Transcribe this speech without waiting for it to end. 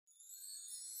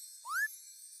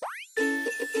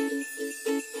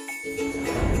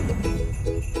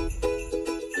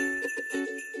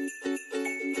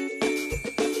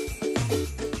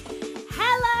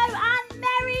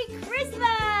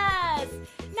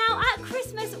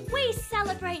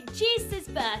celebrate Jesus'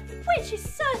 birth, which is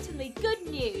certainly good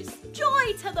news.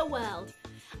 Joy to the world.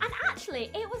 And actually,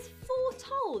 it was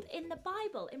foretold in the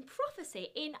Bible, in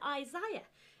prophecy, in Isaiah.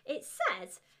 It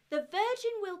says, "The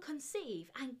virgin will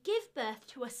conceive and give birth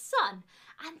to a son,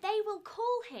 and they will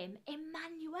call him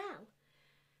Emmanuel."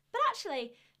 But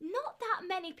actually, not that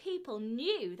many people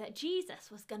knew that Jesus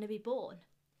was going to be born.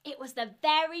 It was the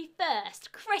very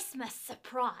first Christmas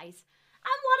surprise.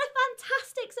 And what a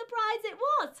fantastic surprise it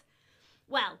was!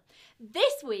 Well,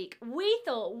 this week we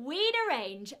thought we'd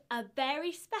arrange a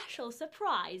very special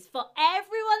surprise for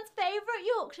everyone's favourite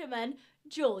Yorkshireman,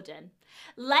 Jordan.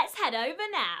 Let's head over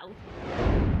now.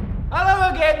 Hello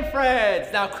again,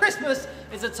 friends! Now, Christmas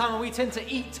is a time when we tend to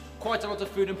eat quite a lot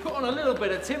of food and put on a little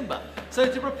bit of timber. So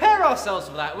to prepare ourselves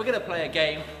for that, we're going to play a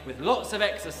game with lots of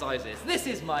exercises. This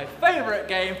is my favourite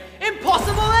game,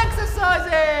 Impossible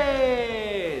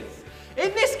Exercises!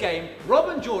 In this game, Rob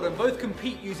and Jordan both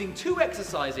compete using 2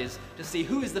 exercises to see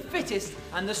who is the fittest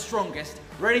and the strongest,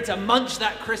 ready to munch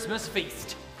that Christmas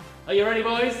feast. Are you ready,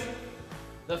 boys?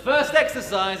 The first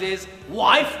exercise is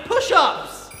wife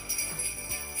push-ups.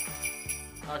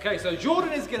 Okay, so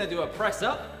Jordan is going to do a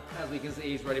press-up. As we can see,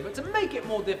 he's ready. But to make it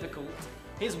more difficult,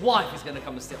 his wife is going to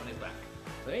come and sit on his back.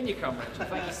 So in you come, Rachel.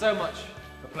 Thank you so much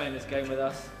for playing this game with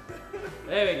us.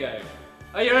 There we go.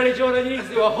 Are you ready, Jordan? You need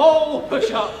to do a whole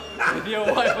push-up with your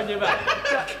wife on your back.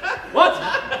 What?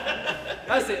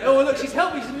 That's it. Oh, look, she's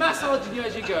helping. She's massaging you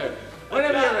as you go.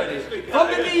 Whenever you're ready.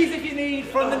 From the knees if you need.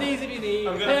 From the knees if you need.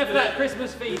 Prepare for that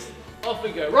Christmas feast. Off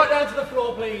we go. Right down to the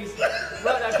floor, please.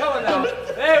 Right down. Come on now.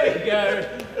 There we go.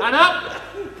 And up.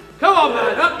 Come on,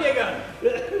 man. Up you go.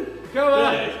 Come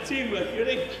on. Yeah, teamwork. You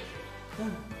ready?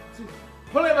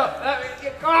 Pull him up.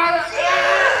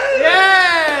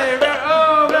 Yeah!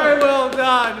 Oh, very well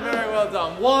done. Very well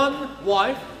done. One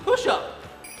wife push-up.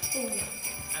 And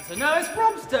so now it's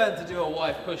Rob's turn to do a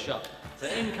wife push-up. So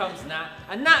in comes Nat.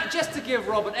 And Nat, just to give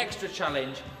Rob an extra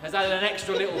challenge, has added an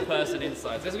extra little person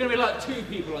inside. So there's going to be like 2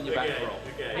 people on your back, Rob.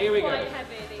 Okay. Here we go. Quite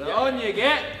heavy. So on you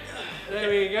get. There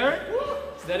we go.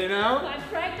 Steady now. I'm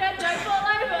pregnant, don't fall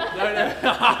over. No.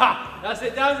 That's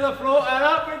it, down to the floor and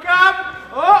up we come.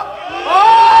 Oh! Oh!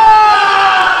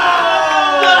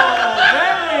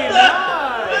 Very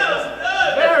nice.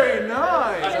 Very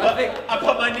nice. I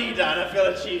put my knee down, I feel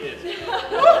I cheated.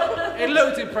 It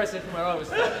looked impressive from where I was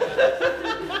standing.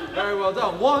 Very well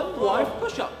done. One wife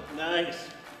push-up. Nice.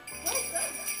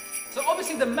 So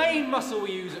obviously the main muscle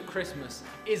we use at Christmas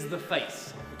is the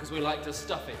face, because we like to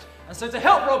stuff it. And so to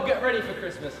help Rob get ready for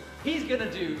Christmas, he's going to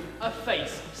do a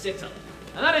face sit-up.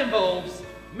 And that involves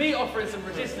me offering some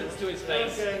resistance to his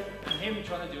face and him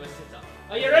trying to do a sit-up.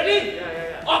 Are you ready?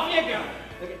 Yeah. Off you go.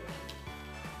 Okay.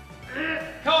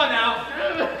 Come on now.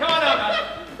 Come on now, man.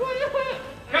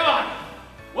 Come on.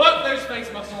 Work those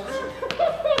face muscles.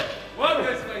 Work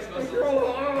those face muscles. Come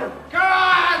on.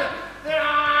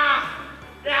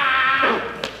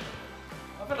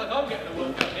 I feel like I'm getting the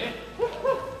work done here.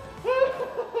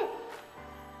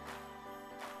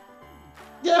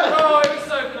 Yeah. Oh, it was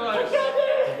so close.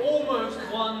 Almost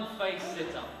one face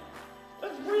sit-up.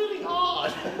 That's really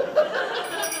hard.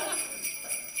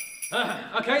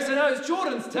 Okay, so now it's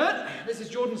Jordan's turn. This is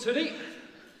Jordan's hoodie.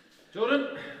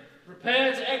 Jordan,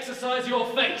 prepare to exercise your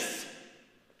face.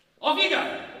 Off you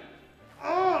go.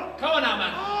 Come on now,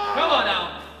 man. Come on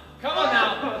now. Come on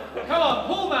now. Come on,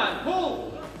 pull, man. Pull.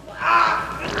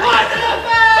 Right to the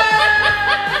face!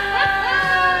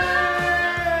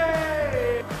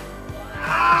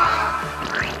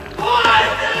 Right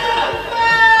to the face!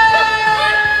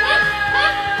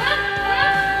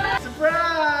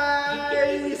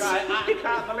 Surprise! Right, I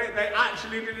can't believe they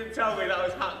actually didn't tell me that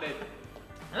was happening.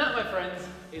 And that, my friends,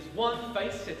 is one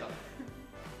face sit-up.